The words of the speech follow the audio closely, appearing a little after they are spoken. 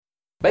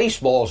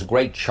Baseball's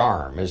great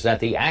charm is that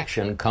the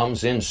action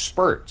comes in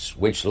spurts,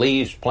 which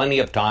leaves plenty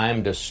of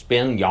time to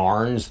spin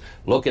yarns,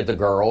 look at the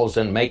girls,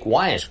 and make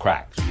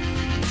wisecracks.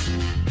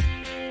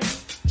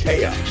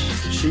 Chaos,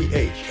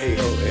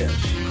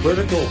 C-H-A-O-S,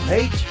 critical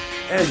hate,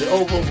 and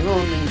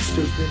overwhelming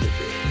stupidity.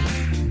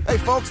 Hey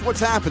folks,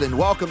 what's happening?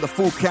 Welcome to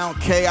Full Count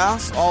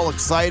Chaos. All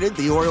excited.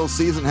 The Orioles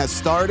season has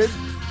started.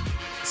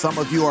 Some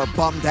of you are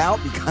bummed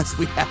out because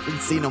we haven't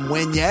seen them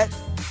win yet.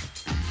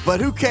 But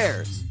who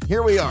cares?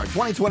 Here we are,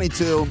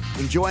 2022,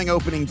 enjoying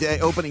opening day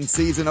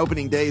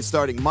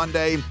starting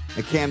Monday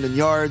at Camden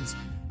Yards.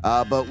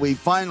 But we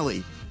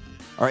finally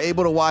are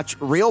able to watch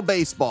real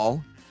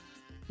baseball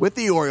with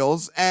the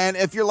Orioles. And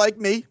if you're like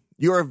me,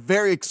 you are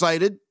very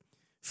excited,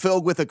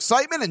 filled with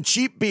excitement and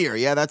cheap beer.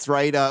 Yeah, that's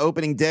right.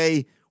 Opening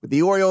day with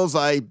the Orioles,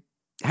 I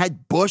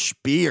had Busch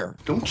beer.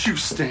 Don't you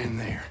stand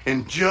there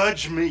and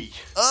judge me.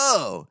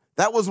 Oh,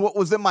 that was what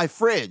was in my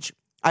fridge.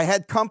 I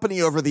had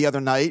company over the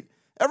other night.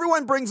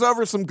 Everyone brings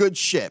over some good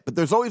shit, but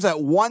there's always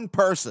that one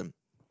person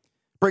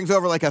brings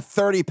over like a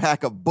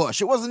 30-pack of Busch.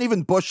 It wasn't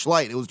even Busch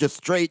Light. It was just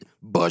straight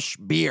Busch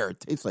beer. It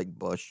tastes like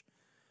Busch.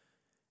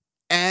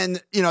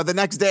 And, the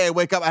next day I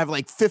wake up, I have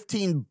like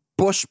 15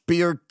 Busch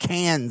beer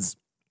cans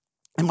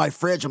in my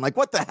fridge. I'm like,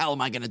 what the hell am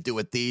I going to do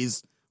with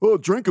these? Oh,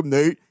 drink them,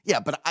 Nate.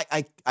 Yeah, but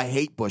I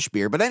hate Busch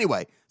beer. But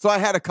anyway, so I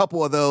had a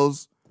couple of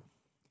those.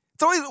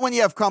 It's always when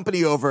you have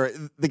company over,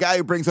 the guy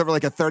who brings over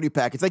like a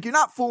 30-pack, it's like you're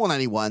not fooling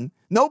anyone.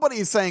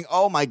 Nobody's saying,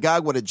 oh my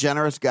God, what a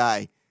generous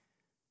guy.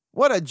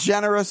 What a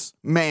generous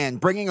man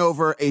bringing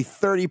over a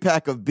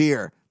 30-pack of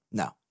beer.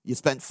 No, you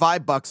spent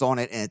 $5 on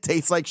it and it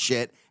tastes like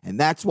shit. And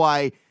that's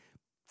why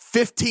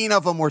 15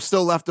 of them were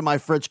still left in my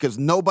fridge because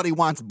nobody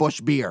wants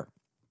Busch beer.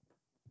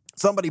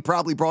 Somebody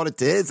probably brought it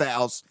to his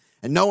house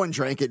and no one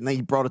drank it and then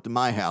he brought it to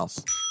my house.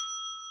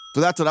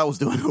 So that's what I was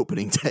doing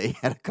opening day.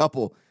 Had a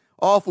couple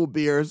awful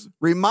beers,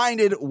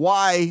 reminded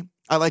why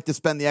I like to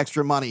spend the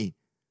extra money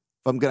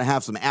if I'm going to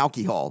have some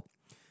alcohol.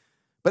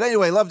 But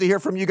anyway, love to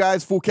hear from you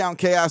guys.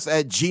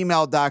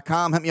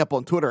 FullCountChaos@gmail.com. Hit me up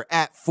on Twitter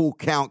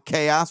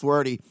 @FullCountChaos. We're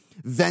already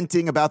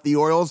venting about the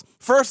Orioles.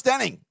 First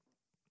inning.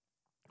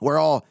 We're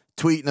all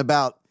tweeting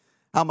about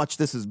how much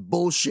this is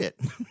bullshit.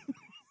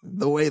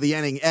 The way the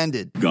inning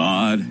ended.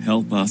 God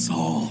help us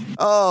all.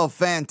 Oh,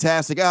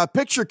 fantastic. A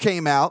picture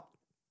came out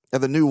of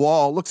the new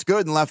wall. Looks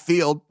good in left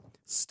field.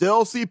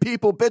 Still see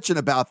people bitching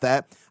about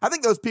that. I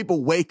think those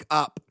people wake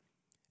up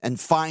and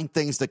find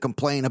things to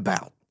complain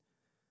about.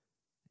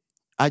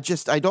 I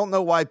don't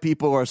know why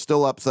people are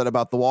still upset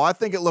about the wall. I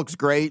think it looks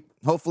great.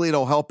 Hopefully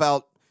it'll help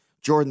out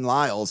Jordan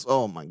Lyles.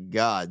 Oh, my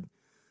God.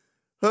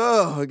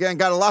 Oh, again,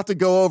 got a lot to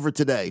go over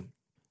today.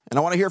 And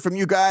I want to hear from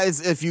you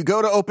guys. If you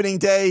go to opening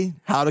day,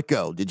 how'd it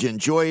go? Did you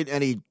enjoy it?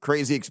 Any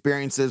crazy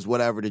experiences?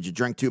 Whatever. Did you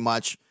drink too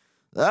much?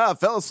 I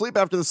fell asleep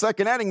after the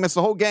second inning, missed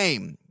the whole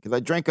game because I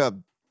drank a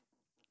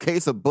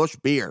case of Busch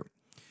beer.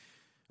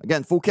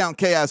 Again,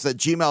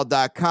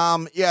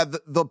 FullCountChaos@gmail.com. Yeah,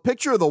 the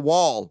picture of the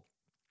wall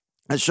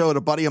I showed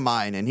a buddy of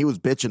mine, and he was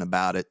bitching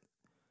about it.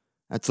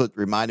 That's what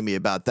reminded me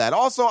about that.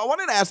 Also, I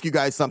wanted to ask you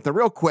guys something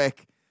real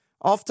quick,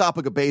 off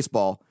topic of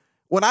baseball.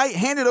 When I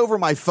handed over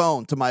my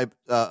phone to my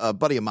a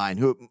buddy of mine,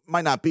 who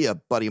might not be a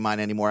buddy of mine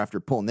anymore after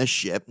pulling this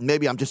shit,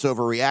 maybe I'm just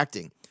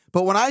overreacting.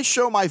 But when I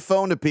show my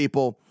phone to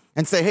people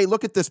and say, hey,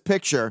 look at this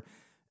picture,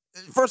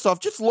 first off,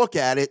 just look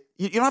at it.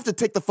 You don't have to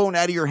take the phone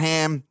out of your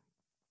hand,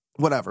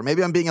 whatever.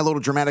 Maybe I'm being a little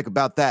dramatic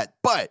about that.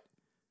 But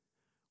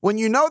when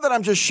you know that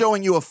I'm just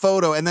showing you a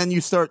photo and then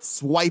you start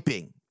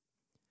swiping,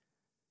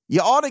 you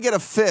ought to get a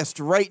fist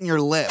right in your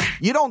lip.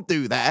 You don't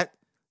do that.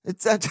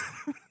 It's that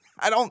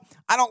I don't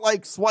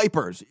like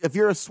swipers. If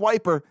you're a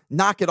swiper,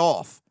 knock it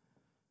off.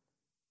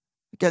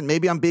 Again,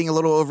 maybe I'm being a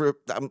little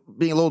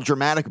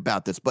dramatic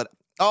about this, but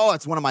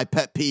it's one of my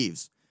pet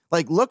peeves.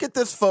 Like, look at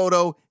this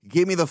photo,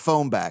 give me the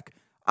phone back.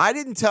 I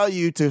didn't tell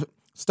you to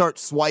start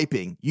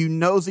swiping, you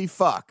nosy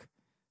fuck.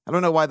 I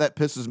don't know why that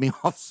pisses me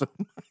off so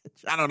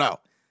much. I don't know.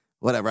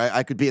 Whatever.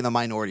 I could be in the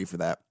minority for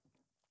that.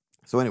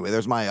 So anyway,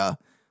 there's my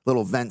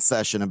little vent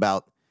session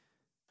about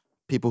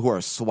people who are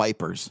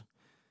swipers.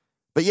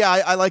 But yeah,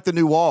 I like the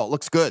new wall. It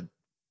looks good.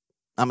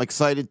 I'm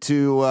excited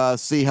to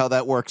see how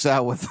that works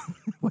out with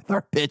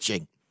our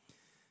pitching.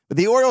 But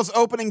the Orioles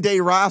opening day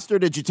roster,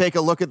 did you take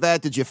a look at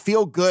that? Did you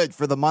feel good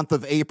for the month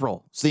of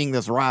April seeing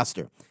this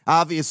roster?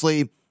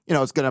 Obviously,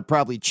 it's going to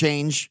probably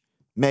change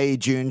May,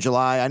 June,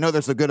 July. I know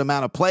there's a good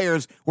amount of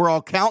players we're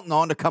all counting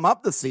on to come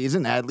up this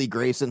season. Adley,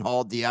 Grayson,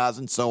 Hall, Diaz,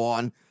 and so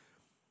on.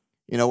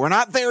 We're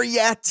not there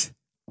yet.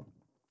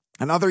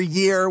 Another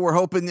year. We're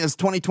hoping is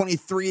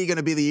 2023 going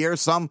to be the year.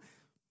 Some,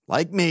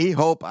 like me,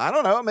 hope, I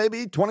don't know,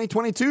 maybe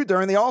 2022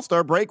 during the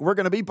All-Star break, we're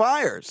going to be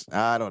buyers.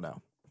 I don't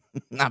know.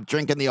 I'm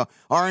drinking the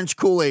orange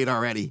Kool-Aid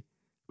already.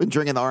 Been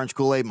drinking the orange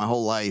Kool-Aid my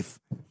whole life.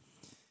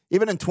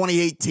 Even in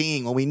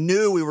 2018, when we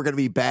knew we were going to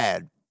be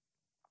bad,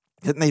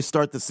 didn't they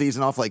start the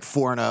season off like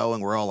 4-0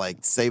 and we're all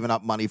like saving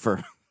up money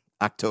for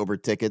October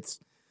tickets?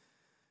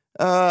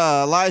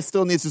 Eli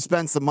still needs to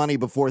spend some money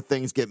before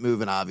things get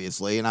moving,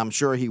 obviously, and I'm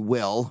sure he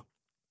will.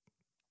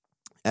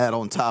 Add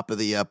on top of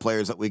the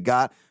players that we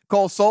got.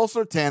 Cole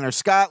Sulser, Tanner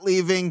Scott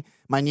leaving.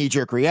 My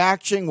knee-jerk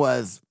reaction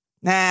was,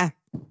 nah,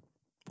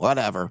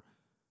 whatever.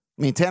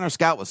 I mean, Tanner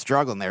Scott was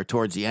struggling there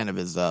towards the end of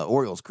his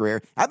Orioles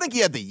career. I think he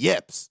had the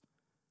yips.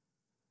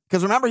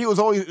 Because remember,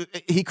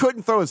 he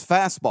couldn't throw his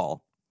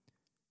fastball.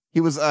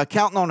 He was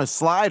counting on his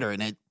slider,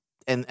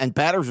 and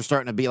batters were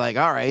starting to be like,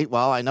 all right,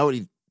 well, I know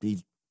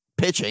he's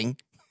pitching.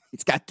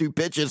 He's got 2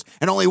 pitches,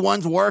 and only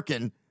one's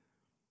working.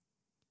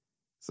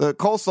 So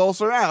Cole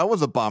Sulser, it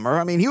was a bummer.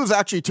 I mean, he was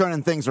actually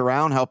turning things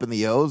around, helping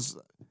the O's,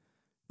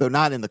 though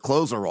not in the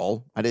closer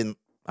role. I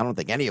don't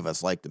think any of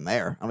us liked him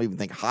there. I don't even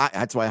think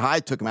that's why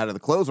Hyde took him out of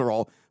the closer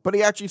role, but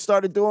he actually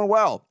started doing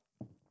well.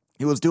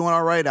 He was doing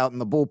all right out in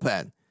the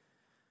bullpen.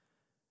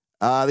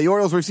 The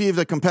Orioles received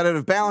a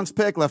competitive balance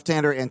pick.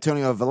 Left-hander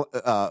Antonio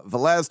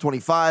Velez,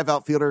 25.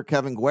 Outfielder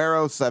Kevin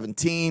Guerrero,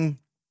 17.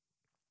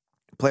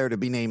 Player to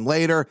be named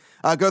later.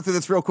 Go through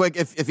this real quick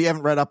if you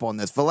haven't read up on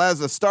this.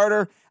 Velez, a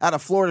starter out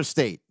of Florida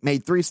State.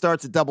 Made 3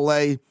 starts at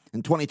AA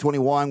in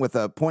 2021 with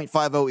a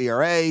 .50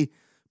 ERA,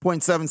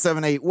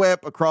 .778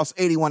 whip across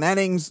 81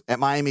 innings at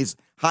Miami's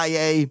high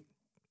A.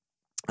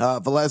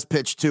 Velez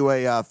pitched to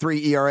a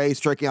 3 ERA,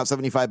 striking out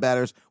 75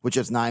 batters with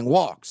just 9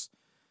 walks.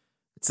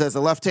 It says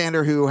a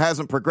left-hander who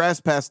hasn't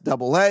progressed past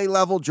AA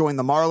level joined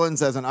the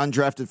Marlins as an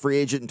undrafted free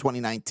agent in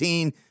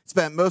 2019.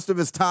 Spent most of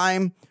his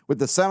time with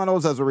the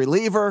Seminoles as a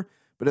reliever,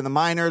 but in the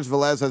minors,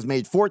 Velez has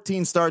made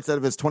 14 starts out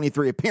of his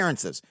 23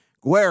 appearances.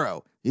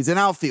 Guerrero, he's an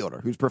outfielder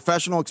whose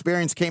professional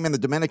experience came in the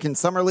Dominican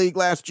Summer League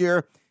last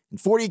year. In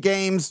 40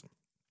 games,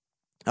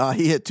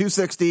 he hit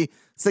 .260,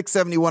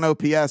 .671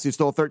 OPS. He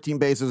stole 13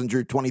 bases and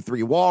drew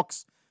 23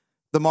 walks.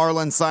 The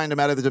Marlins signed him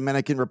out of the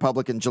Dominican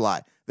Republic in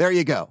July. There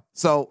you go.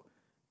 So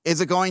is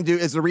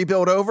the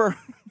rebuild over?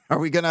 Are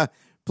we going to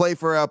play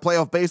for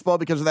playoff baseball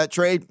because of that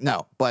trade?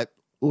 No, but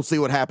we'll see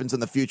what happens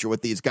in the future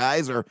with these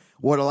guys or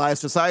what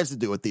Elias decides to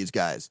do with these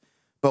guys.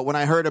 But when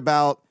I heard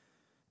about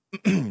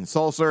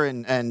Sulser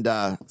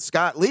and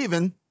Scott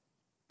leaving,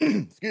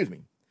 excuse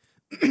me,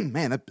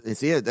 man,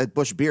 that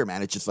Busch beer,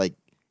 man, it just like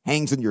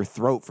hangs in your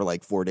throat for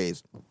like 4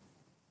 days.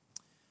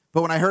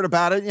 But when I heard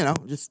about it,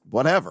 just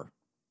whatever.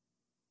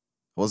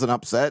 Wasn't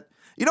upset.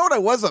 You know what I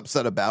was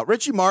upset about?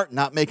 Richie Martin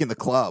not making the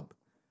club.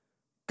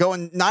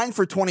 Going 9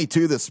 for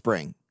 22 this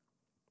spring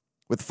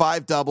with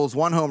 5 doubles,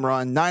 1 home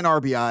run, 9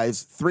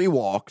 RBIs, 3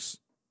 walks.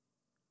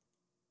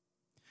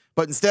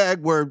 But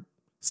instead, we're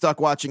stuck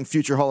watching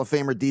future Hall of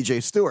Famer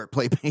DJ Stewart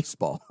play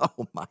baseball.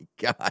 Oh, my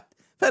God. I've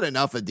had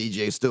enough of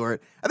DJ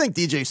Stewart. I think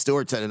DJ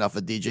Stewart's had enough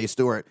of DJ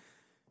Stewart.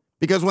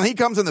 Because when he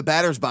comes in the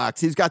batter's box,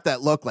 he's got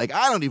that look like,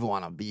 I don't even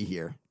want to be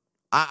here.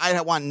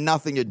 I want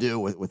nothing to do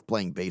with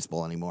playing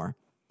baseball anymore.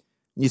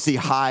 You see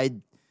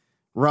Hyde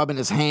rubbing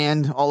his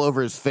hand all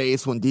over his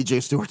face when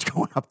DJ Stewart's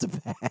going up to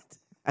bat.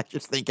 I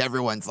just think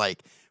everyone's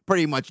like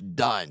pretty much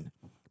done.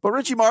 But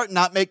Richie Martin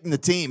not making the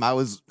team, I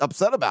was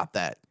upset about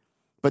that.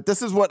 But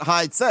this is what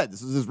Hyde said.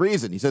 This is his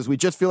reason. He says, we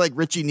just feel like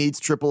Richie needs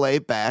AAA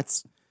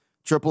at-bats,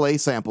 AAA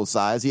sample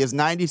size. He has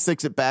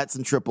 96 at-bats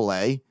in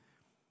AAA.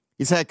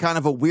 He's had kind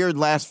of a weird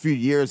last few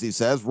years, he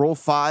says. Roll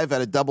 5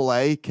 at a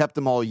AA, kept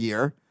him all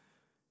year.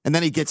 And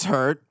then he gets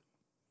hurt.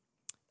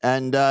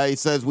 And he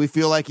says, we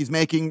feel like he's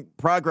making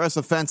progress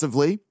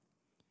offensively.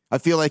 I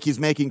feel like he's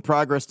making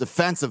progress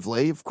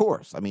defensively, of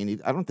course. I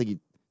mean, I don't think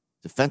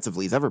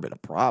defensively has ever been a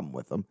problem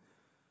with him.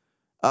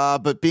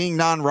 But being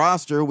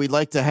non-roster, we'd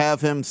like to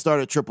have him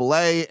start at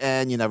AAA,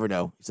 and you never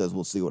know. He says,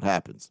 we'll see what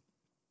happens.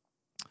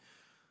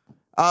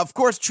 Of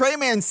course, Trey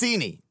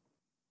Mancini.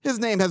 His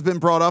name has been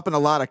brought up in a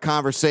lot of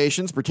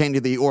conversations pertaining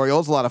to the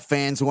Orioles. A lot of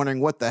fans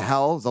wondering what the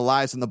hell is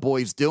Elias and the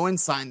boys doing?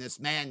 Sign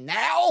this man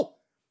now?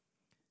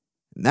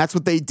 And that's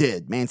what they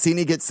did.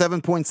 Mancini gets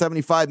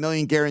 $7.75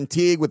 million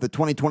guaranteed with the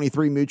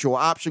 2023 mutual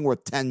option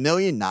worth $10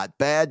 million. Not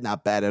bad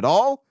at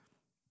all.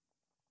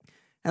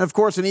 And of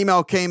course, an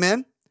email came in.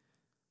 A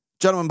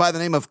gentleman by the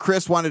name of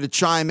Chris wanted to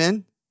chime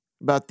in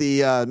about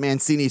the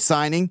Mancini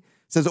signing.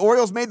 Says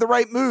Orioles made the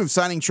right move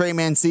signing Trey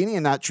Mancini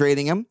and not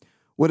trading him.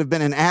 Would have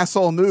been an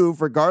asshole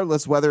move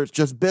regardless whether it's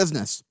just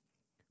business.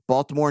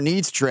 Baltimore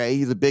needs Trey.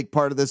 He's a big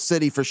part of this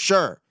city for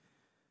sure.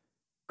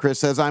 Chris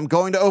says, I'm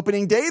going to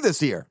opening day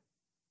this year.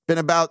 Been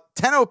about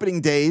 10 opening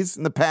days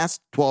in the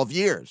past 12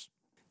 years.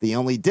 The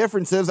only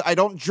difference is I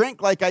don't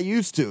drink like I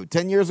used to.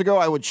 10 years ago,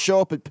 I would show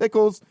up at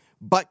Pickles,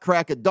 butt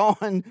crack at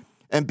dawn,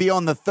 and be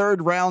on the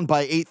third round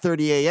by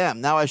 8:30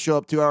 a.m. Now I show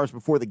up 2 hours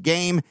before the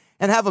game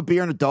and have a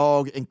beer and a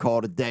dog and call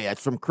it a day.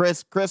 That's from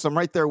Chris. Chris, I'm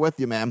right there with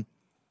you, man.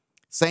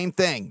 Same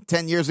thing.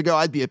 10 years ago,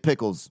 I'd be at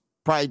Pickles,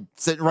 probably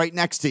sitting right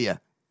next to you.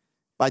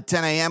 By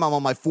 10 a.m., I'm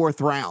on my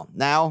 4th round.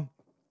 Now,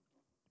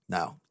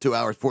 no, 2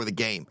 hours before the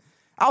game.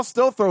 I'll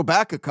still throw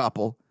back a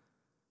couple.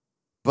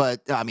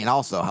 But, I mean,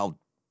 also how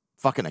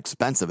fucking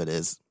expensive it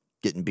is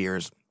getting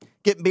beers.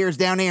 Getting beers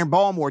down there in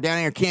Baltimore, down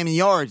there in Camden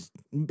Yards.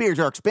 Beers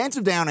are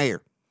expensive down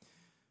there.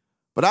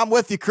 But I'm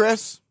with you,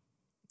 Chris.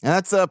 And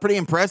that's pretty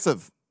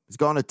impressive. He's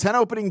gone to 10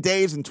 opening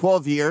days in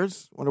 12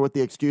 years. Wonder what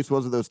the excuse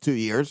was of those 2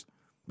 years.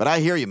 But I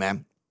hear you,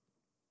 man.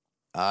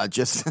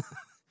 Just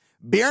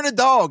beer and a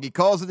dog. He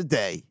calls it a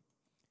day.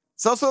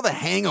 It's also the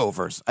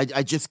hangovers.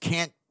 I just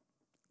can't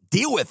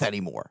deal with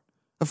anymore.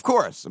 Of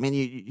course. I mean,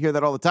 you hear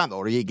that all the time. The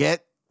older you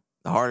get,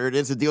 the harder it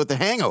is to deal with the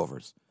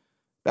hangovers.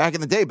 Back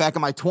in the day, back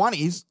in my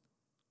 20s,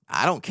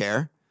 I don't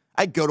care.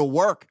 I'd go to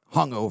work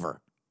hungover.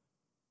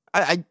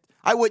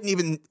 I wouldn't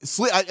even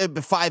sleep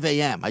at 5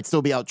 a.m. I'd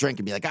still be out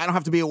drinking. Be like, I don't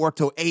have to be at work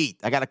till 8.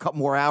 I got a couple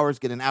more hours,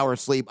 get an hour of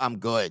sleep. I'm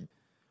good.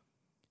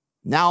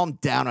 Now I'm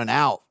down and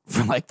out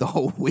for like the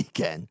whole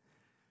weekend.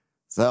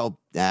 So,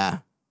 yeah.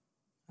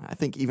 I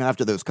think even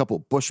after those couple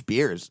Busch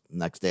beers, the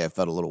next day I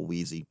felt a little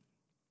wheezy.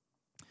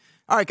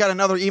 All right, got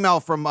another email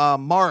from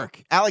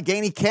Mark,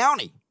 Allegheny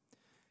County.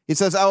 He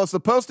says, I was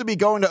supposed to be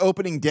going to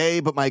opening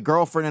day, but my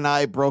girlfriend and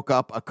I broke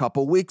up a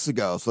couple weeks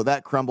ago, so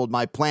that crumbled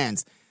my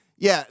plans.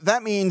 Yeah,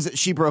 that means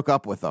she broke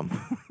up with him.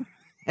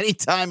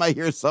 Anytime I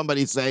hear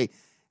somebody say,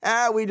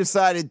 we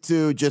decided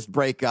to just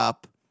break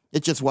up,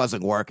 it just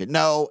wasn't working.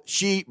 No,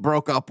 she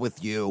broke up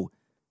with you.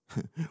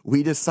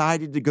 We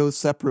decided to go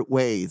separate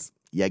ways.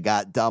 You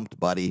got dumped,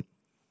 buddy.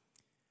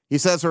 He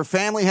says her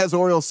family has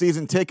Orioles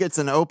season tickets,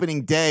 and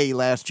opening day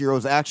last year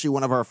was actually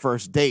one of our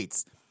first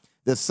dates.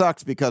 This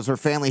sucks because her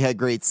family had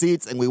great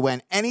seats, and we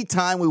went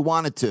anytime we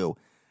wanted to.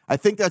 I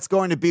think that's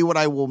going to be what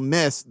I will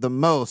miss the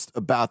most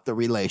about the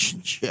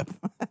relationship.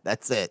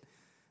 That's it.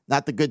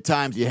 Not the good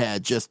times you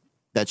had, just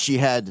that she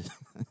had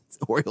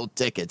Oriole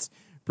tickets.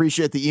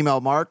 Appreciate the email,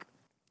 Mark.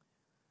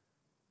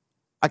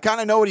 I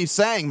kind of know what he's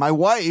saying. My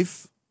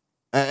wife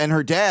and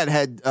her dad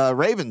had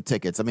Raven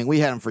tickets. I mean, we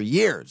had them for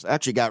years.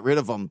 Actually got rid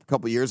of them a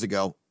couple years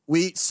ago.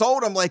 We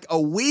sold them like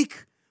a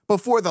week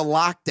before the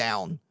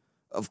lockdown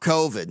of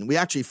COVID. And we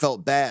actually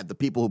felt bad. The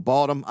people who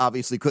bought them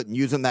obviously couldn't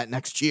use them that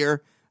next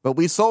year. But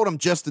we sold them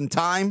just in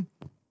time.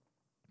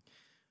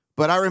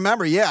 But I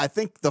remember, I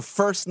think the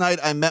first night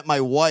I met my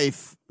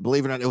wife,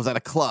 believe it or not, it was at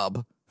a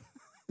club.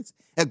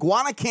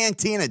 Iguana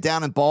Cantina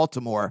down in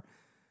Baltimore.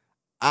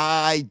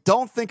 I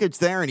don't think it's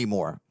there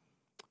anymore.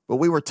 But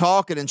we were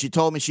talking, and she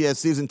told me she has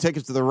season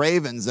tickets to the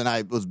Ravens, and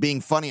I was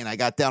being funny, and I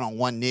got down on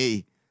one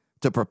knee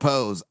to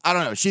propose. I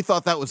don't know. She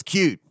thought that was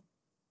cute.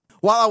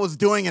 While I was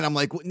doing it, I'm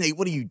like, Nate,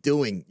 what are you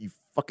doing, you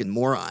fucking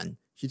moron?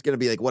 She's going to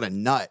be like, what a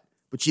nut.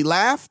 But she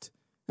laughed.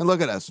 And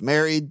look at us,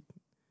 married,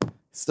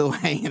 still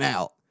hanging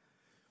out.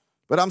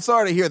 But I'm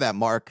sorry to hear that,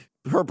 Mark.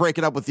 Her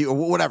breaking up with you, or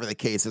whatever the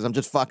case is. I'm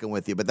just fucking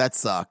with you, but that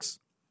sucks.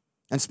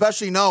 And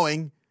especially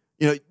knowing,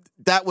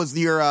 that was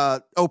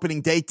your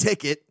opening day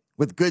ticket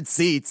with good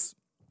seats.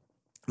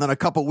 And then a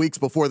couple weeks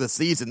before the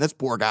season, this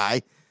poor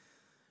guy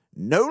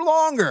no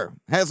longer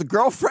has a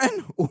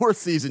girlfriend or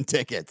season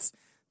tickets.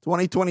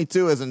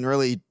 2022 isn't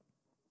really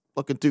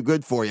looking too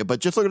good for you, but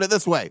just look at it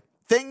this way.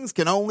 Things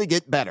can only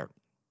get better.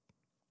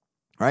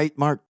 Right,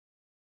 Mark?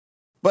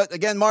 But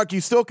again, Mark,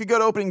 you still could go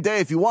to opening day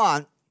if you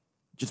want.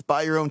 Just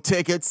buy your own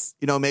tickets.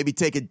 Maybe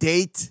take a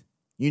date.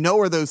 You know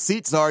where those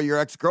seats are, your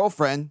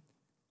ex-girlfriend.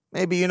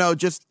 Maybe,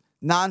 just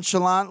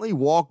nonchalantly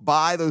walk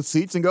by those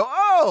seats and go,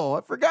 oh,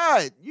 I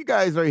forgot. You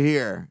guys are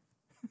here.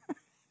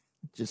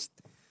 Just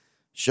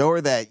show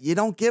her that you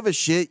don't give a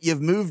shit.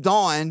 You've moved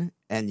on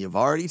and you've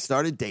already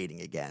started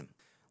dating again.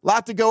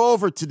 Lot to go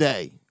over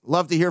today.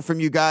 Love to hear from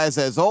you guys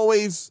as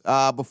always.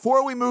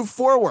 Before we move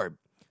forward,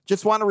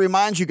 just want to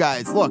remind you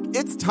guys, look,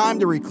 it's time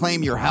to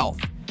reclaim your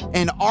health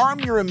and arm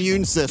your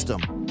immune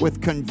system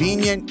with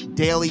convenient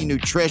daily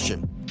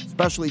nutrition,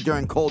 especially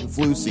during cold and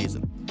flu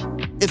season.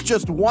 It's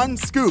just one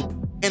scoop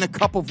in a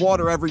cup of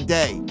water every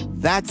day.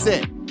 That's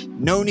it.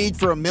 No need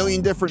for a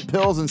million different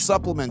pills and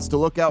supplements to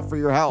look out for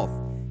your health.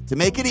 To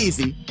make it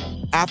easy,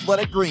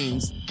 Athletic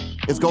Greens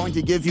is going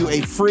to give you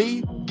a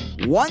free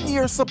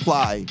 1-year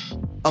supply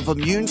of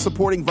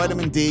immune-supporting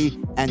vitamin D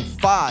and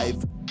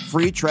 5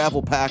 free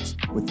travel packs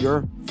with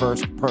your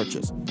first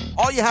purchase.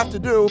 All you have to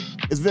do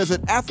is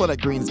visit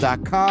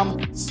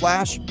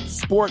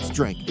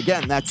athleticgreens.com/sportsdrink.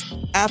 Again, that's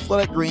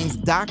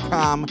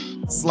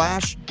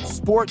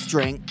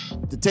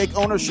athleticgreens.com/sportsdrink to take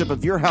ownership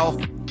of your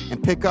health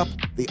and pick up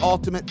the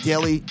ultimate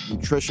daily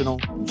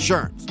nutritional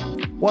insurance.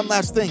 One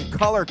last thing,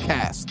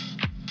 Colorcast.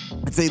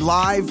 It's a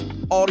live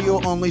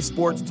audio-only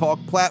sports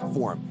talk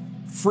platform.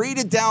 Free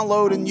to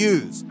download and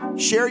use.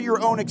 Share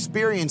your own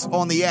experience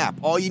on the app.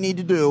 All you need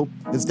to do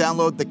is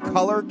download the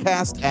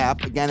Colorcast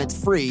app. Again,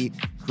 it's free.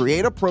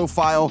 Create a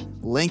profile,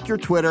 link your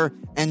Twitter,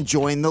 and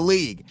join the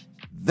league.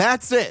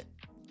 That's it.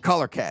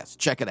 Colorcast.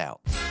 Check it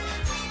out.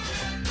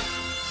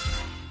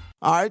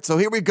 All right, so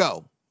here we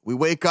go. We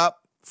wake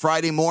up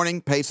Friday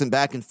morning, pacing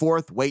back and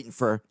forth, waiting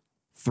for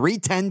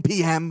 3:10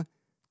 p.m.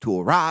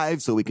 to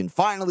arrive so we can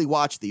finally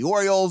watch the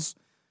Orioles.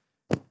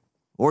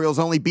 Orioles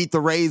only beat the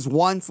Rays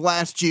once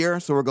last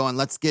year, so we're going,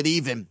 let's get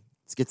even.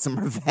 Let's get some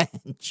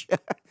revenge.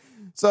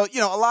 So,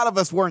 a lot of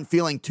us weren't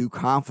feeling too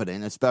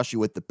confident, especially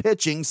with the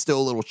pitching, still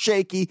a little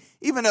shaky,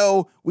 even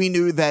though we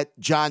knew that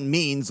John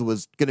Means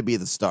was going to be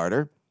the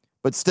starter.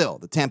 But still,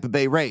 the Tampa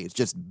Bay Rays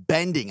just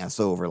bending us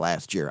over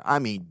last year. I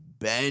mean,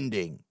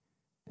 bending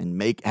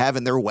and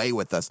having their way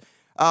with us.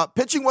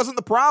 Pitching wasn't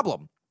the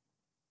problem.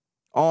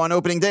 On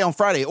opening day on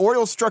Friday,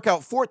 Orioles struck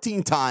out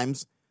 14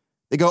 times.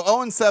 They go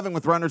 0-7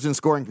 with runners in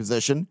scoring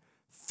position.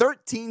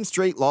 13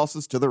 straight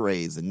losses to the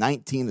Rays in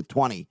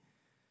 19-20.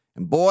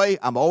 And boy,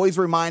 I'm always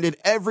reminded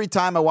every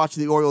time I watch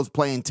the Orioles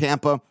play in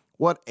Tampa,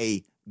 what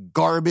a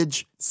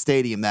garbage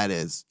stadium that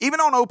is. Even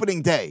on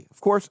opening day.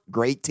 Of course,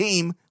 great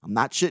team. I'm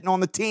not shitting on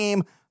the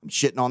team. I'm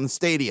shitting on the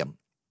stadium.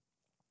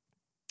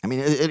 I mean,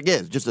 it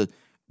is just a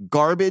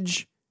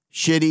garbage,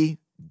 shitty,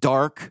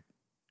 dark,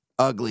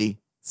 ugly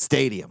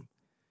stadium.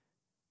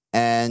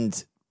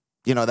 And,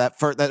 you know, that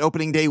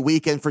opening day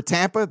weekend for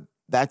Tampa,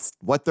 that's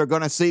what they're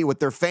going to see with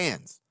their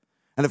fans.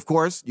 And, of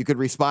course, you could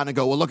respond and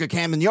go, well, look at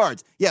Camden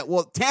Yards. Yeah,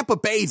 well, Tampa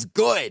Bay's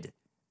good.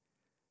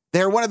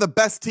 They're one of the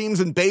best teams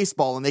in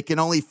baseball, and they can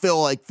only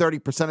fill like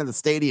 30% of the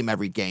stadium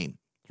every game.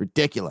 It's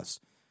ridiculous.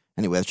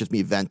 Anyway, that's just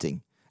me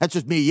venting. That's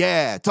just me,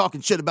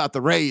 talking shit about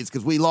the Rays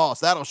because we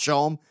lost. That'll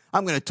show them.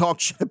 I'm going to talk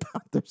shit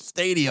about their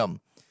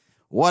stadium.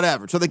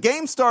 Whatever. So the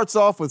game starts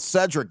off with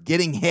Cedric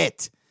getting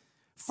hit.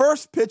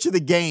 First pitch of the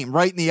game,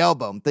 right in the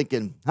elbow. I'm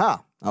thinking,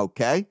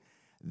 okay,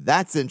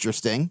 that's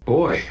interesting.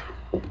 Boy,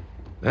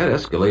 that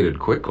escalated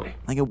quickly.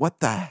 Thinking, what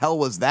the hell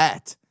was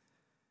that?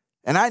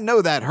 And I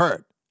know that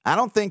hurt. I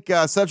don't think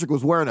Cedric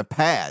was wearing a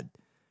pad.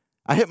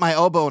 I hit my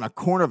elbow in a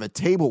corner of a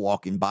table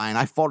walking by, and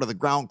I fall to the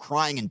ground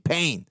crying in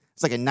pain.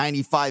 It's like a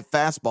 95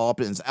 fastball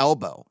up in his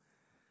elbow.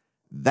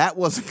 That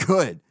wasn't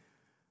good.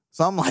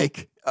 So I'm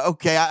like,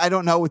 okay, I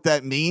don't know what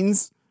that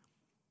means.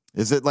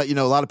 Is it like, a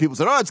lot of people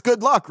said, it's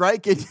good luck,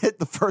 right? Getting hit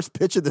the first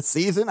pitch of the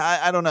season?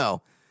 I don't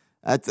know.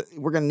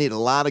 We're going to need a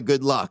lot of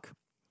good luck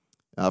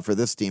for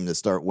this team to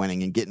start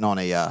winning and getting on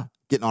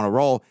a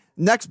roll.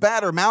 Next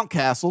batter,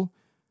 Mountcastle,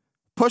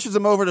 pushes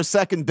him over to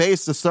second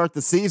base to start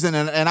the season,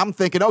 and I'm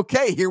thinking,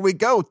 okay, here we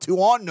go. 2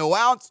 on, no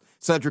outs.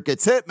 Cedric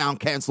gets hit,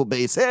 Mountcastle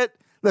base hit.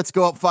 Let's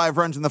go up 5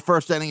 runs in the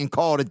first inning and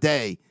call it a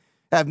day.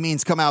 Have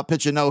Means come out,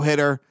 pitch a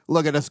no-hitter.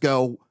 Look at us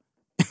go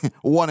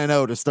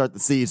 1-0 to start the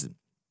season.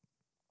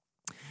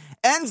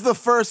 Ends the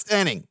first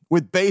inning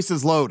with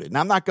bases loaded. And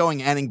I'm not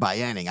going inning by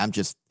inning. I'm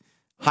just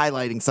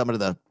highlighting some of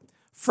the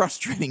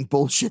frustrating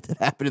bullshit that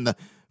happened in the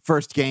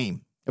first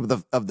game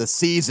of the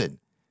season.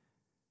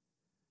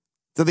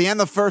 To the end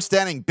of the first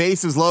inning,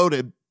 bases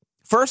loaded.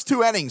 First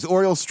 2 innings,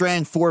 Orioles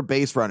strand 4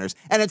 base runners.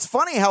 And it's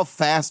funny how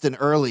fast and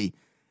early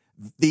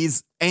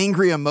these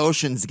angry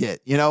emotions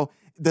get.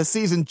 The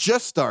season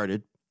just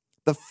started.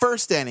 The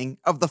first inning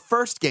of the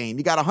first game,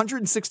 you got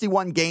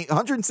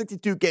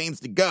 162 games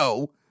to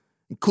go,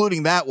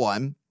 including that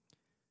one.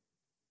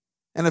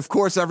 And of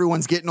course,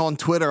 everyone's getting on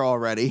Twitter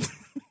already,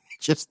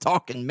 just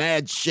talking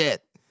mad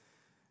shit.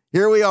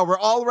 Here we are. We're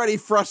already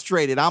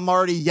frustrated. I'm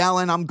already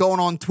yelling. I'm going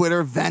on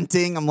Twitter,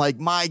 venting. I'm like,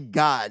 my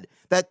God,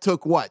 that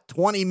took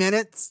 20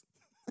 minutes?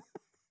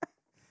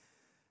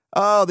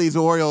 Oh, these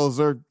Orioles,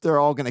 they're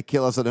all going to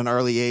kill us at an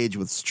early age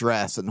with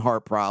stress and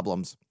heart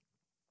problems.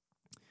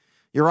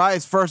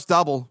 Uriah's first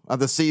double of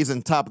the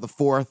season, top of the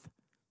 4th.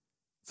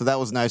 So that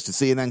was nice to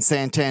see. And then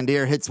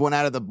Santander hits one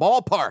out of the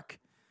ballpark.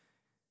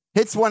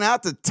 Hits one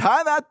out to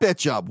tie that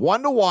bitch up,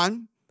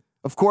 1-1.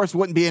 Of course,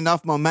 wouldn't be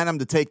enough momentum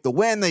to take the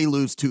win. They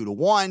lose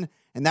 2-1.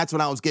 And that's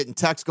when I was getting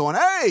texts going,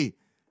 hey,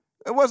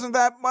 it wasn't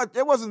that much.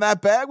 It wasn't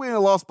that bad. We only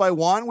lost by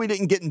 1. We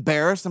didn't get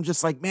embarrassed. I'm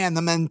just like, man,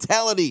 the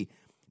mentality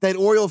that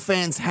Oriole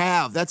fans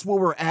have, that's where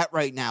we're at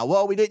right now.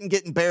 Well, we didn't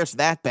get embarrassed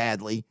that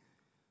badly.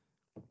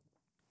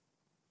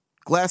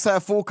 Glass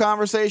half full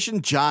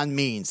conversation, John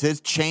Means. His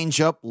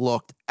changeup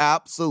looked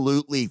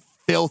absolutely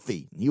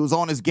filthy. He was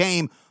on his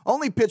game,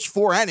 only pitched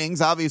 4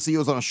 innings. Obviously, he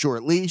was on a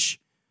short leash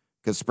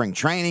because spring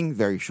training,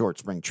 very short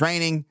spring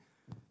training.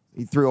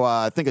 He threw,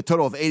 I think, a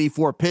total of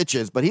 84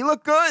 pitches, but he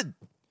looked good.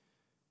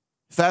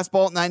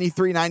 Fastball at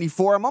 93,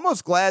 94. I'm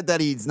almost glad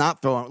that he's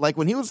not throwing. Like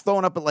when he was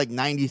throwing up at like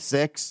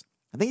 96,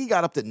 I think he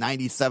got up to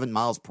 97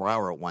 miles per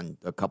hour at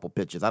a couple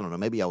pitches. I don't know.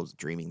 Maybe I was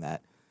dreaming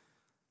that.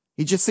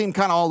 He just seemed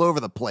kind of all over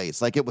the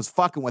place. Like it was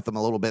fucking with him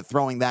a little bit,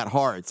 throwing that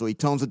hard. So he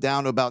tones it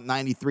down to about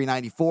 93,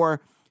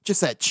 94.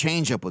 Just that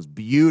changeup was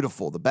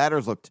beautiful. The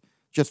batters looked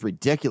just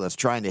ridiculous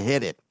trying to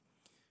hit it.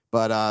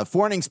 But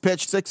 4 innings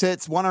pitched, 6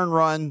 hits, 1 earned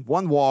run,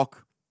 1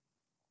 walk,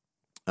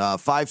 5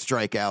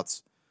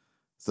 strikeouts.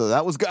 So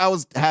that was, I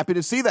was happy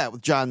to see that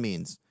with John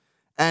Means.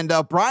 And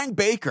Brian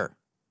Baker,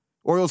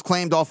 Orioles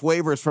claimed off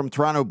waivers from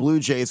Toronto Blue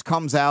Jays,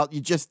 comes out.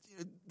 This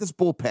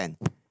bullpen,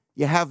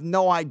 you have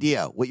no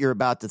idea what you're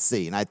about to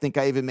see. And I think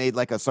I even made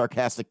like a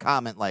sarcastic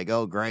comment like,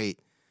 oh, great.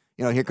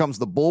 Here comes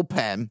the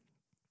bullpen.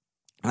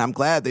 And I'm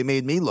glad they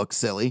made me look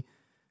silly.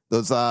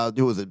 Those,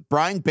 who was it?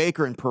 Brian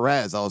Baker and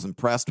Perez I was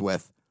impressed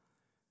with.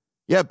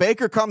 Yeah,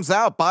 Baker comes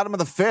out, bottom of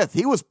the 5th.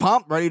 He was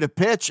pumped, ready to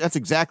pitch. That's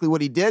exactly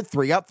what he did.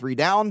 3 up, 3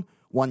 down,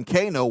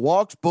 1K, no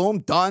walks. Boom,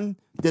 done.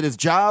 Did his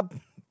job.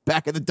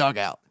 Back in the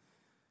dugout.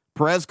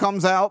 Perez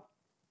comes out.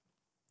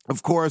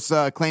 Of course,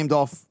 claimed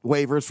off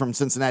waivers from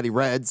Cincinnati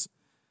Reds.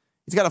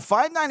 He's got a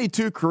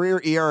 .592 career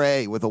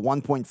ERA with a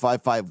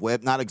 1.55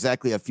 whip. Not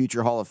exactly a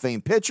future Hall of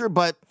Fame pitcher,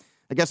 but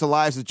I guess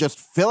Elias is just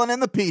filling in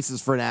the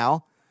pieces for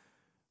now.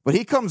 But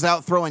he comes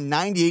out throwing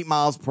 98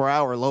 miles per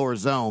hour lower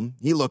zone.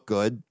 He looked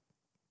good.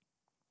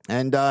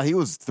 And he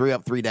was 3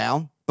 up, 3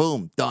 down.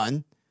 Boom, done.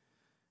 And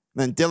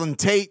then Dylan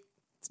Tate,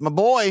 it's my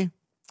boy,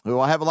 who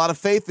I have a lot of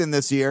faith in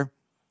this year,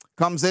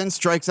 Comes in,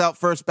 strikes out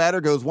first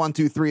batter, goes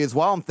 1-2-3 as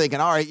well. I'm thinking,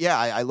 all right, yeah,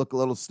 I look a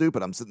little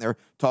stupid. I'm sitting there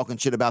talking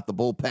shit about the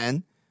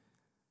bullpen.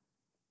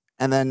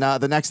 And then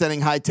the next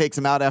inning, Hyde takes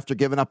him out after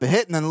giving up a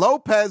hit. And then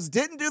Lopez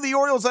didn't do the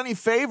Orioles any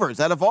favors.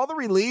 Out of all the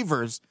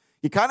relievers,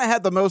 you kind of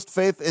had the most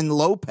faith in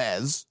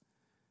Lopez.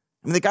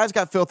 I mean, the guy's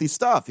got filthy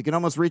stuff. He can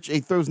almost reach,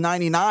 he throws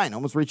 99,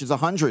 almost reaches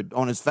 100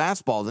 on his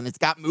fastballs, and it's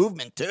got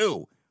movement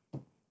too.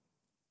 And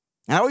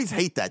I always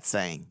hate that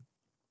saying.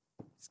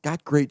 He's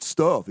got great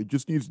stuff. He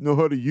just needs to know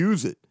how to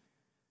use it.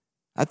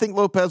 I think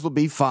Lopez will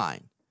be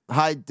fine.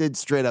 Hyde did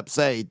straight up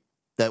say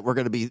that we're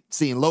going to be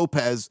seeing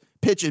Lopez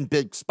pitch in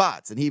big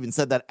spots, and he even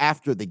said that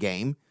after the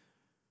game.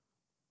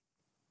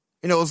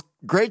 You know, it was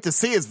great to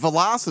see his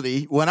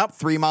velocity went up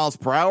 3 miles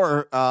per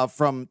hour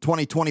from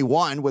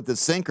 2021 with the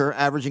sinker,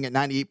 averaging at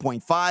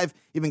 98.5,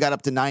 even got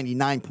up to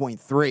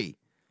 99.3.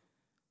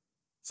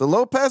 So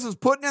Lopez is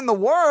putting in the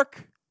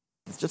work.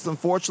 It's just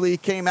unfortunately he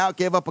came out,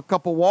 gave up a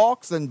couple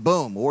walks, and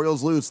boom,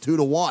 Orioles lose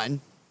 2-1.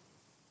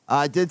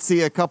 I did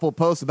see a couple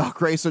posts about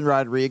Grayson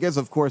Rodriguez.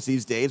 Of course,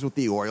 these days with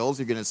the Orioles,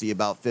 you're going to see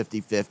about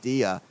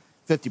 50-50,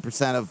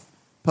 50% of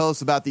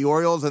posts about the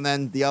Orioles, and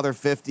then the other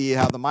 50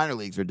 how the minor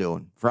leagues are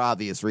doing for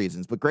obvious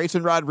reasons. But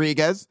Grayson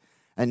Rodriguez,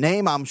 a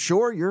name I'm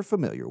sure you're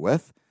familiar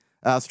with,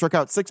 struck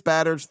out 6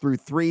 batters through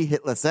 3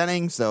 hitless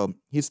innings, so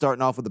he's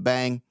starting off with a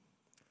bang.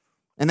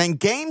 And then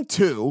game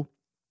 2,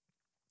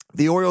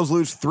 the Orioles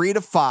lose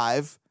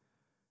 3-5.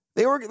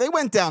 They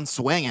went down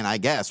swinging, I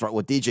guess, right?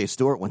 Well, DJ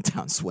Stewart went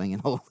down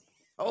swinging.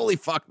 Holy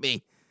fuck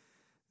me.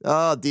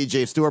 Oh,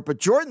 DJ Stewart. But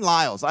Jordan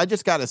Lyles, I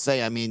just got to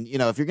say, I mean, you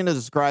know, if you're going to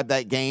describe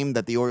that game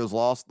that the Orioles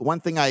lost, the one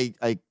thing I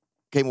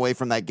came away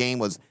from that game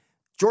was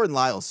Jordan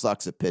Lyles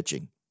sucks at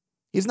pitching.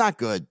 He's not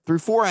good. Through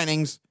 4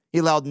 innings, he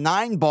allowed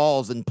 9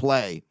 balls in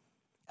play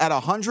at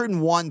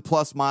 101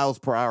 plus miles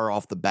per hour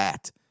off the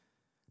bat.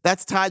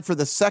 That's tied for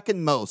the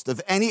second most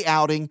of any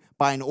outing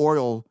by an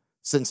Oriole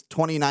since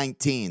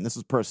 2019. This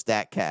is per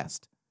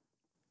StatCast.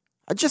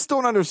 I just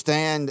don't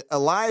understand.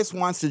 Elias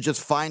wants to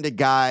just find a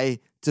guy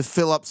to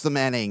fill up some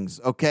innings,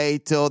 okay,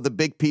 till the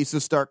big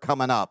pieces start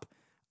coming up.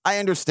 I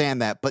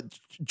understand that, but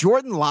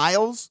Jordan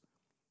Lyles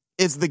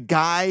is the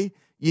guy.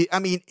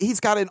 He's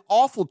got an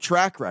awful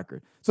track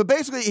record. So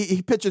basically,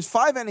 he pitches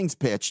 5 innings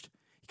pitched.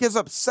 He gives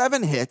up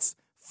 7 hits,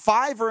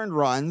 5 earned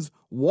runs,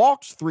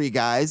 walks 3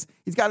 guys.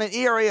 He's got an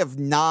ERA of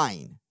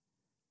 9.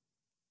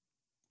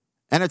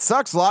 And it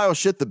sucks Lyles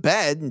shit the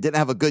bed and didn't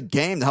have a good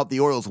game to help the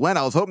Orioles win.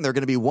 I was hoping they're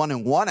going to be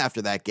 1-1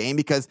 after that game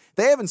because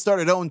they haven't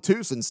started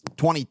 0-2 since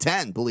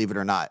 2010, believe it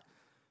or not.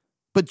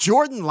 But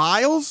Jordan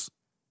Lyles,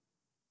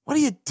 what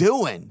are you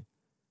doing?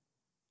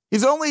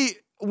 He's only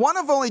one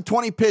of only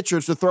 20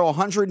 pitchers to throw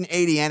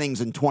 180 innings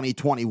in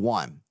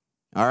 2021.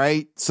 All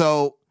right?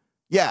 So,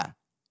 yeah,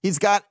 he's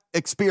got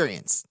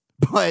experience.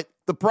 But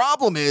the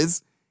problem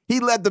is he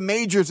led the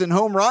majors in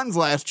home runs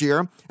last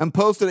year and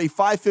posted a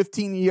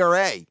 5.15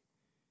 ERA.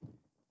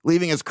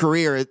 Leaving his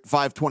career at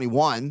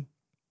 5.21.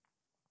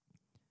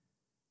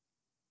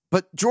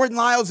 But Jordan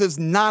Lyles is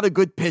not a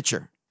good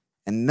pitcher.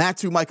 And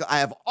that's who I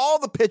have all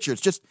the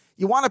pitchers. Just,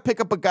 you want to pick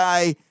up a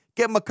guy,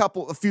 give him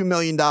a few $1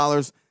 million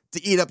to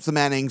eat up some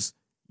innings.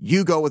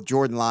 You go with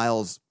Jordan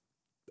Lyles.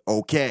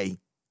 Okay,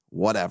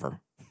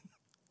 whatever.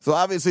 So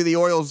obviously the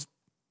Orioles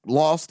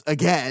lost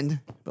again.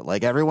 But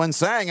like everyone's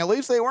saying, at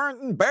least they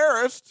weren't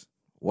embarrassed.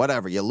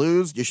 Whatever, you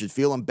lose, you should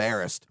feel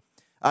embarrassed.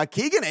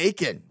 Keegan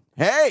Aiken,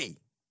 hey.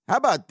 How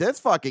about this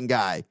fucking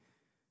guy?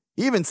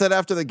 He even said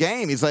after the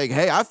game, he's like,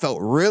 hey, I felt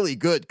really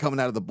good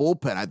coming out of the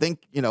bullpen. I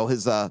think, you know,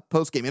 his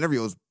post-game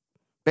interview was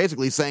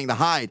basically saying to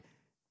Hyde,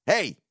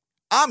 hey,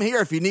 I'm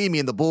here if you need me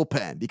in the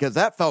bullpen because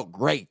that felt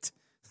great.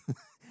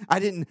 I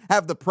didn't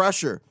have the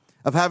pressure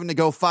of having to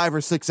go 5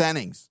 or 6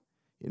 innings.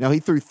 You know, he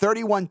threw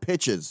 31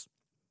 pitches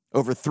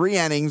over 3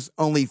 innings,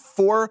 only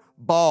 4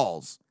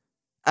 balls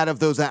out of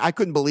those. I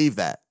couldn't believe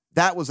that.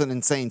 That was an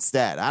insane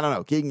stat. I don't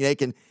know. Keegan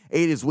Aiken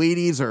ate his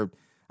Wheaties or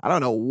I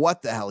don't know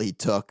what the hell he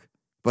took,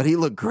 but he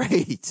looked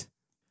great.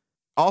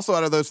 Also,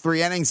 out of those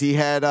 3 innings, he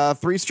had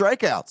 3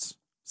 strikeouts.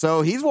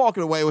 So he's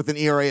walking away with an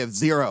ERA of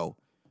 0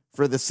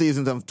 for the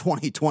season of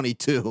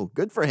 2022.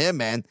 Good for him,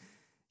 man.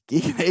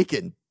 Keegan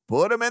Aiken,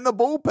 put him in the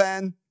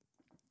bullpen.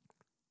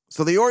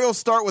 So the Orioles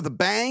start with a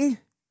bang,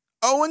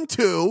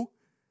 0-2,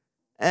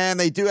 and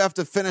they do have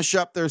to finish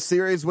up their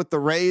series with the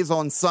Rays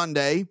on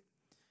Sunday.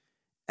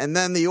 And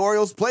then the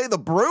Orioles play the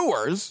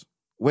Brewers,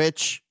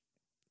 which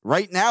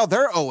right now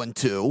they're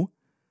 0-2.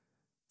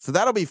 So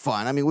that'll be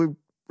fun. I mean, we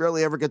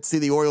rarely ever get to see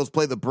the Orioles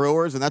play the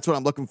Brewers, and that's what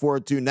I'm looking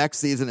forward to next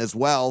season as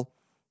well.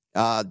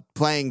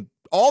 Playing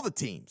all the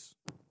teams.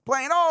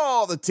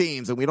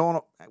 And we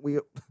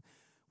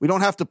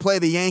don't have to play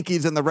the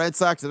Yankees and the Red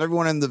Sox and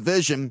everyone in the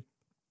division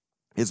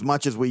as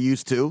much as we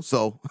used to.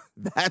 So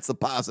that's a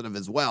positive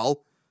as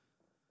well.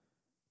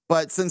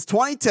 But since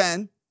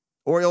 2010,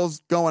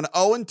 Orioles going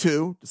 0-2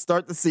 to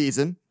start the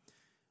season.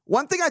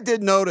 One thing I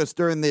did notice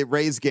during the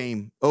Rays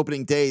game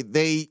opening day,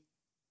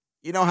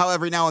 you know how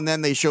every now and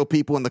then they show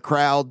people in the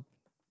crowd?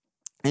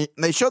 And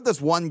they showed this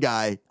one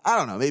guy, I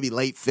don't know, maybe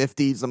late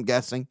 50s, I'm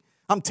guessing.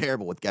 I'm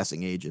terrible with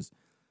guessing ages.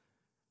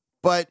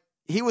 But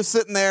he was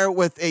sitting there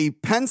with a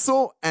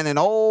pencil and an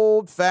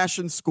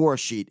old-fashioned score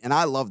sheet, and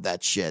I love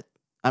that shit.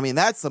 I mean,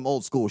 that's some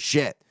old school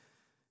shit.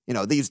 You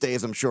know, these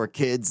days, I'm sure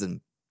kids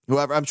and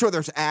whoever, I'm sure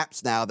there's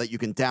apps now that you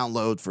can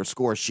download for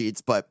score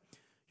sheets, but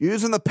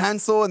using the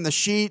pencil and the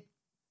sheet,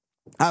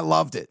 I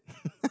loved it.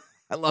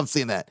 I love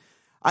seeing that.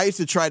 I used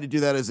to try to do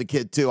that as a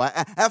kid, too.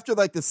 After,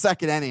 like, the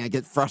second inning, I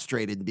get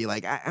frustrated and be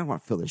like, I don't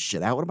want to fill this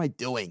shit out. What am I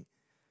doing?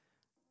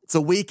 It's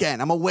a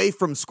weekend. I'm away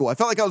from school. I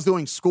felt like I was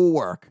doing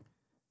schoolwork.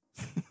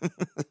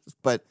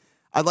 But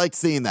I liked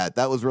seeing that.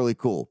 That was really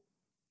cool.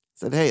 I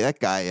said, hey, that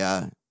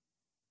guy,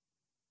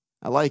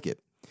 I like it.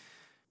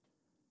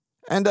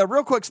 And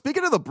real quick,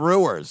 speaking of the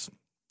Brewers,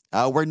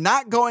 we're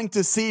not going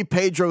to see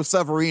Pedro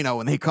Severino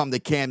when they come to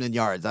Camden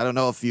Yards. I don't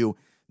know if you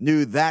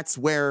knew that's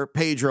where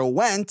Pedro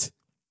went,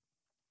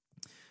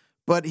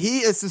 but he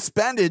is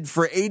suspended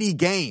for 80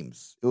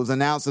 games. It was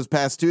announced this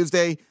past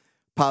Tuesday.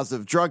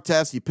 Positive drug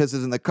test. He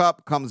pisses in the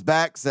cup, comes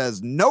back,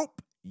 says,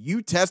 nope,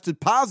 you tested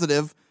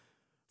positive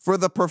for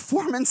the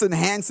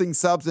performance-enhancing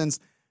substance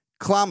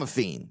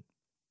clomiphene.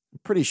 I'm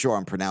pretty sure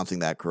I'm pronouncing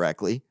that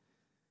correctly.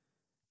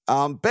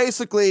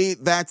 Basically,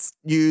 that's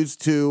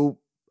used to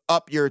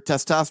up your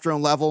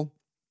testosterone level.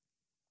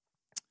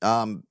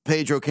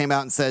 Pedro came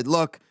out and said,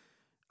 look,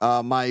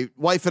 my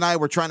wife and I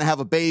were trying to have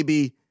a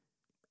baby,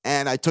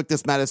 and I took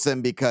this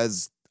medicine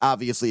because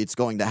obviously it's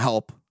going to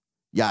help,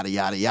 yada,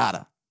 yada,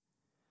 yada.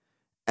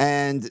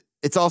 And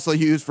it's also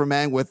used for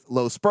men with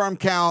low sperm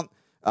count,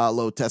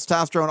 low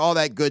testosterone, all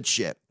that good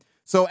shit.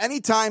 So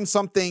anytime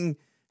something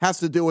has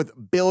to do with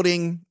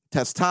building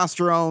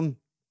testosterone,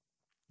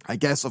 I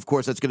guess, of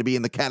course, that's going to be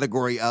in the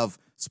category of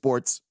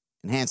sports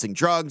enhancing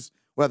drugs,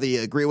 whether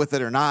you agree with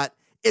it or not.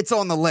 It's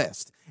on the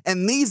list.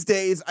 And these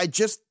days, I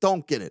just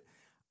don't get it.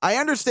 I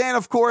understand,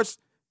 of course,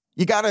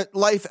 you got a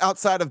life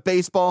outside of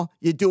baseball.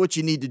 You do what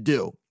you need to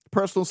do.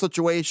 Personal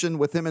situation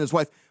with him and his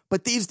wife.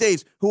 But these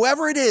days,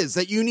 whoever it is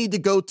that you need to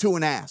go to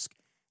and ask,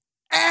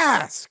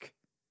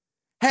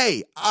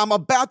 hey, I'm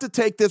about to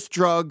take this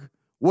drug.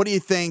 What do you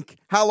think?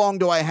 How long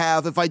do I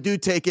have? If I do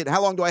take it,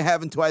 how long do I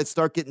have until I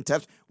start getting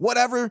tests?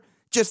 Whatever,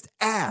 just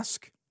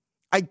ask.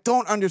 I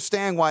don't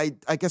understand why,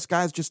 I guess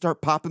guys just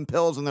start popping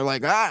pills and they're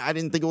like, I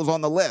didn't think it was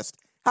on the list.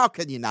 How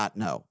can you not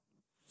know?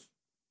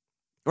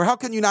 Or how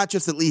can you not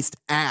just at least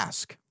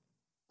ask?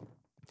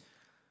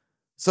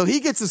 So he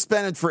gets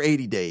suspended for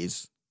 80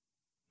 days.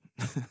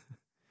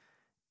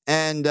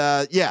 And,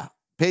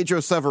 Pedro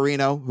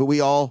Severino, who we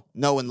all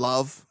know and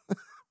love,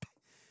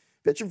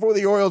 pitching for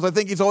the Orioles, I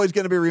think he's always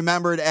going to be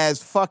remembered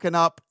as fucking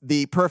up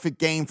the perfect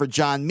game for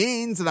John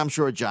Means, and I'm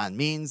sure John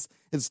Means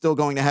is still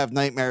going to have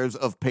nightmares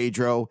of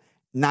Pedro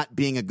not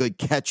being a good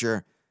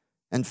catcher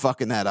and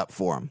fucking that up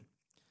for him.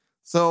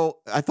 So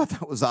I thought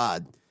that was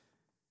odd.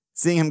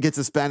 Seeing him get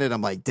suspended,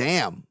 I'm like,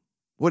 damn,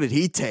 what did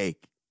he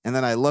take? And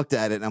then I looked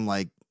at it and I'm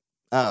like,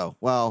 oh,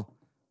 well,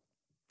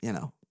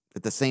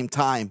 at the same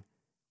time,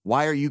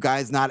 why are you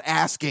guys not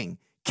asking,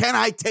 can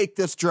I take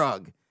this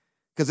drug?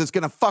 Because it's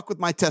going to fuck with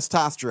my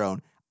testosterone.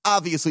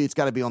 Obviously, it's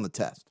got to be on the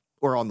test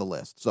or on the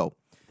list. So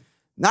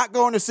not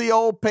going to see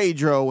old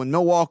Pedro when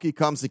Milwaukee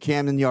comes to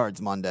Camden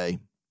Yards Monday.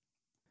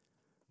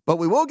 But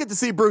we will get to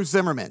see Bruce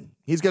Zimmerman.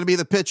 He's going to be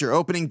the pitcher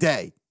opening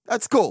day.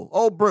 That's cool.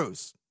 Old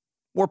Bruce.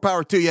 More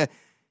power to you.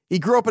 He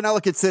grew up in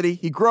Ellicott City.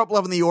 He grew up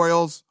loving the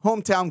Orioles.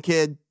 Hometown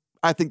kid.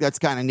 I think that's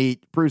kind of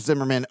neat. Bruce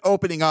Zimmerman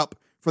opening up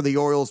for the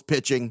Orioles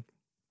pitching.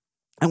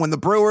 And when the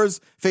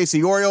Brewers face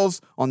the Orioles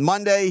on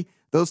Monday,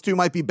 those two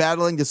might be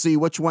battling to see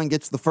which one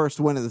gets the first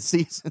win of the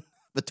season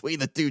between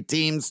the two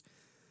teams.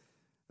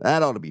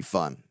 That ought to be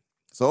fun.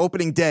 So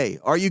opening day.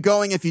 Are you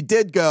going? If you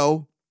did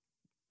go,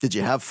 did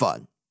you have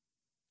fun?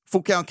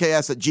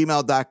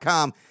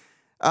 FullCountKS@gmail.com.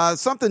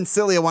 Something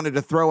silly I wanted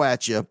to throw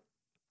at you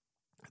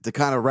to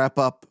kind of wrap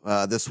up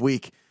this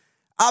week.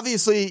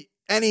 Obviously,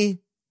 any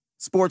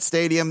sports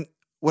stadium,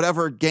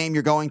 whatever game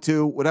you're going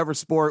to, whatever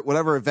sport,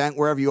 whatever event,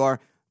 wherever you are,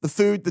 the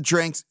food, the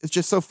drinks, it's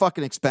just so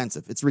fucking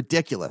expensive. It's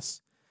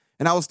ridiculous.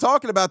 And I was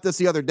talking about this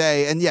the other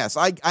day, and yes,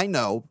 I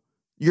know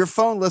your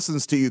phone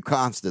listens to you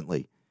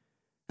constantly.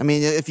 I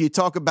mean, if you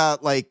talk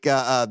about like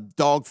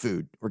dog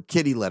food or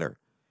kitty litter,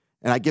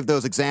 and I give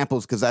those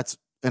examples because that's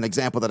an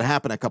example that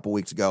happened a couple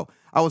weeks ago.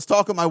 I was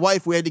talking to my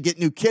wife. We had to get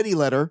new kitty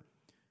litter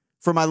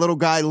for my little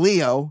guy,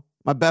 Leo,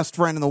 my best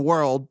friend in the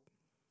world.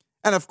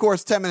 And of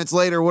course, 10 minutes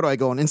later, what do I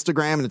go on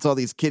Instagram and it's all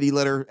these kitty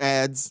litter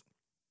ads,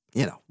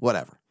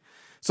 whatever.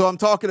 So I'm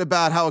talking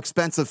about how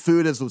expensive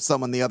food is with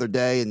someone the other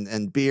day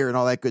and beer and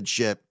all that good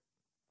shit.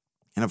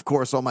 And of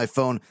course, on my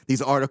phone,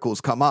 these articles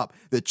come up.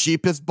 The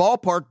cheapest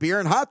ballpark beer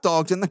and hot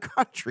dogs in the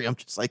country. I'm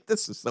just like,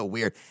 this is so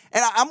weird.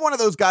 And I'm one of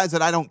those guys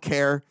that I don't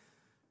care.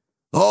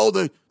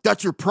 Oh,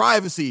 that's your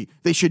privacy.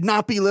 They should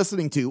not be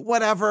listening to.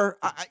 Whatever.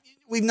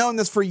 We've known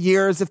this for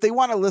years. If they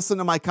want to listen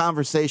to my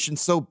conversation,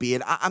 so be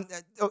it.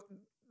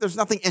 There's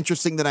nothing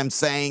interesting that I'm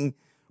saying,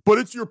 but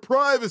it's your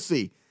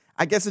privacy.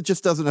 I guess it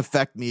just doesn't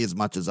affect me as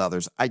much as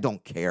others. I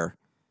don't care.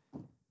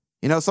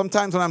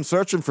 Sometimes when I'm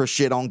searching for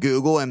shit on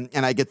Google and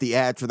I get the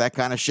ad for that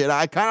kind of shit,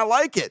 I kind of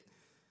like it.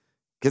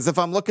 Because if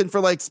I'm looking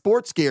for like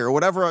sports gear or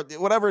whatever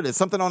it is,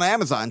 something on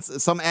Amazon,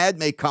 some ad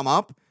may come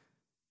up.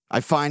 I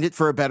find it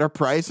for a better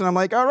price, and I'm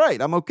like, all right,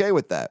 I'm okay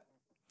with that.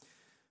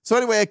 So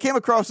anyway, I came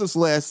across this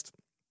list.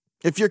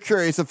 If you're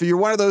curious, if you're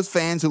one of those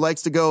fans who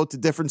likes to go to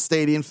different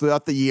stadiums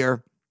throughout the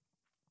year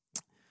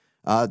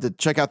to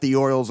check out the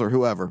Orioles or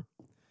whoever,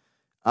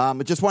 I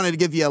just wanted to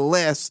give you a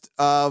list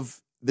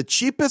of the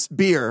cheapest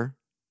beer,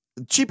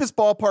 the cheapest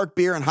ballpark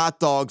beer and hot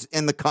dogs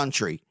in the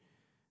country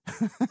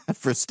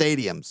for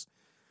stadiums.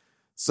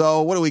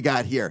 So what do we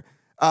got here?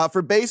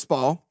 For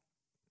baseball,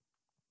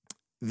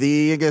 I'm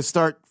going to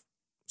start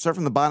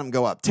from the bottom,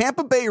 go up.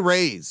 Tampa Bay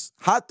Rays,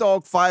 hot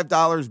dog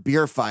 $5,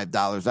 beer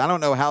 $5. I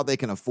don't know how they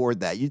can afford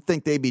that. You'd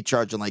think they'd be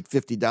charging like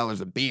 $50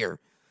 a beer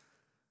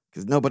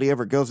because nobody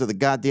ever goes to the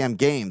goddamn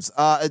games.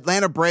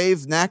 Atlanta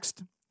Braves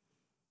next.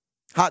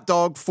 Hot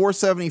dog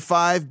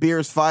 $4.75, beer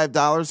is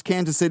 $5.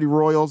 Kansas City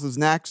Royals is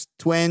next.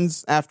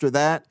 Twins after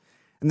that.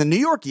 And the New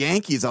York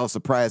Yankees, I was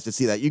surprised to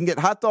see that. You can get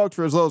hot dogs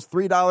for as low as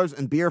 $3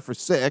 and beer for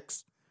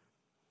 $6.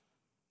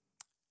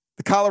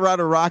 The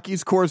Colorado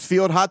Rockies, Coors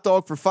Field, hot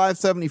dog for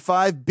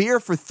 $5.75,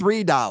 beer for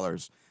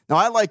 $3. Now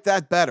I like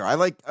that better. I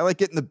like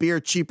getting the beer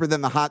cheaper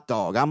than the hot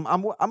dog.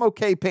 I'm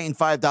okay paying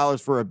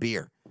 $5 for a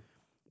beer,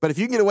 but if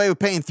you can get away with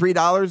paying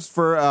 $3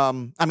 for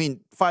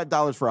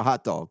 $5 for a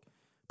hot dog,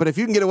 but if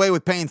you can get away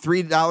with paying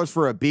 $3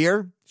 for a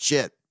beer,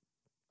 shit,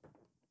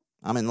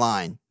 I'm in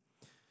line.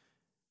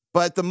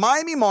 But the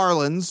Miami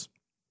Marlins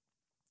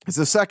is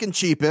the second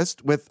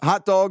cheapest with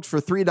hot dogs for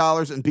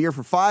 $3 and beer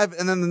for $5,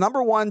 and then the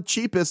number one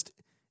cheapest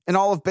in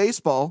all of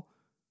baseball,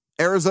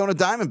 Arizona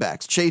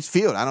Diamondbacks, Chase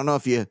Field. I don't know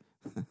if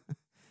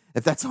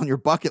that's on your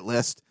bucket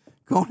list,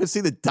 going to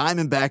see the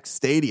Diamondbacks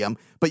Stadium,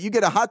 but you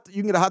can get a hot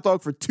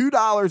dog for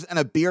 $2 and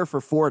a beer for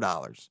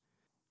 $4.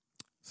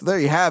 So there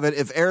you have it.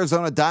 If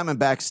Arizona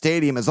Diamondbacks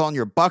Stadium is on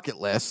your bucket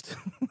list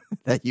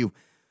that you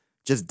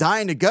just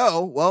dying to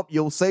go, well,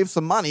 you'll save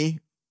some money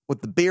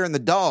with the beer and the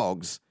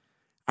dogs.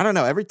 I don't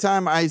know. Every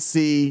time I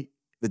see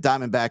the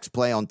Diamondbacks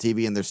play on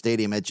TV in their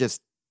stadium, it's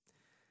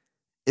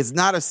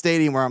not a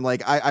stadium where I'm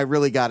like, I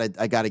really gotta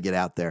get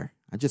out there.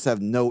 I just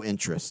have no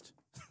interest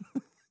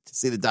to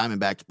see the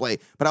Diamondbacks play.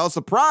 But I was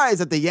surprised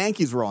that the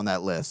Yankees were on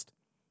that list.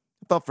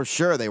 I thought for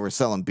sure they were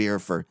selling beer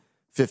for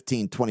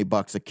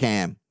 $15-20 a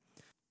can.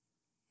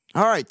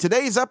 All right,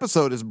 today's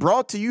episode is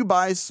brought to you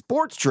by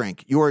Sports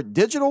Drink, your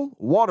digital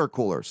water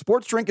cooler.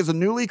 Sports Drink is a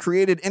newly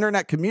created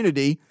internet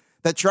community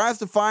that tries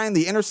to find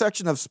the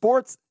intersection of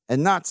sports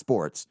and not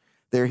sports.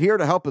 They're here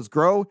to help us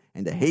grow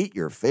and to hate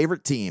your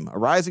favorite team. A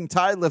rising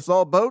tide lifts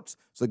all boats,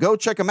 so go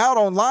check them out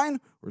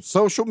online or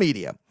social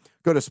media.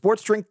 Go to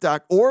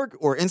sportsdrink.org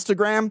or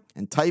Instagram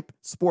and type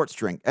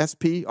sportsdrink,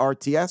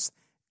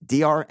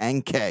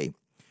 SPRTSDRNK.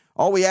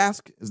 All we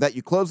ask is that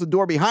you close the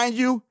door behind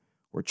you.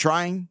 We're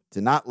trying to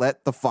not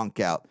let the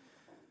funk out.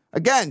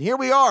 Again, here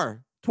we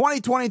are,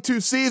 2022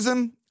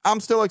 season.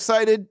 I'm still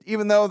excited,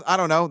 even though, I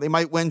don't know, they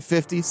might win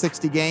 50,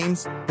 60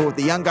 games. But with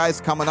the young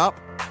guys coming up,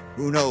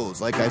 who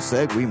knows? Like I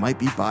said, we might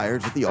be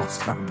buyers at the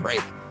All-Star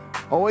break.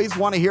 Always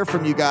want to hear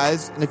from you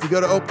guys. And if you go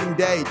to opening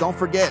day, don't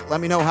forget,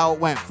 let me know how it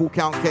went.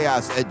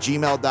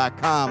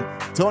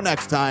 FullCountChaos@gmail.com. Till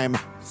next time,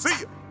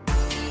 see ya.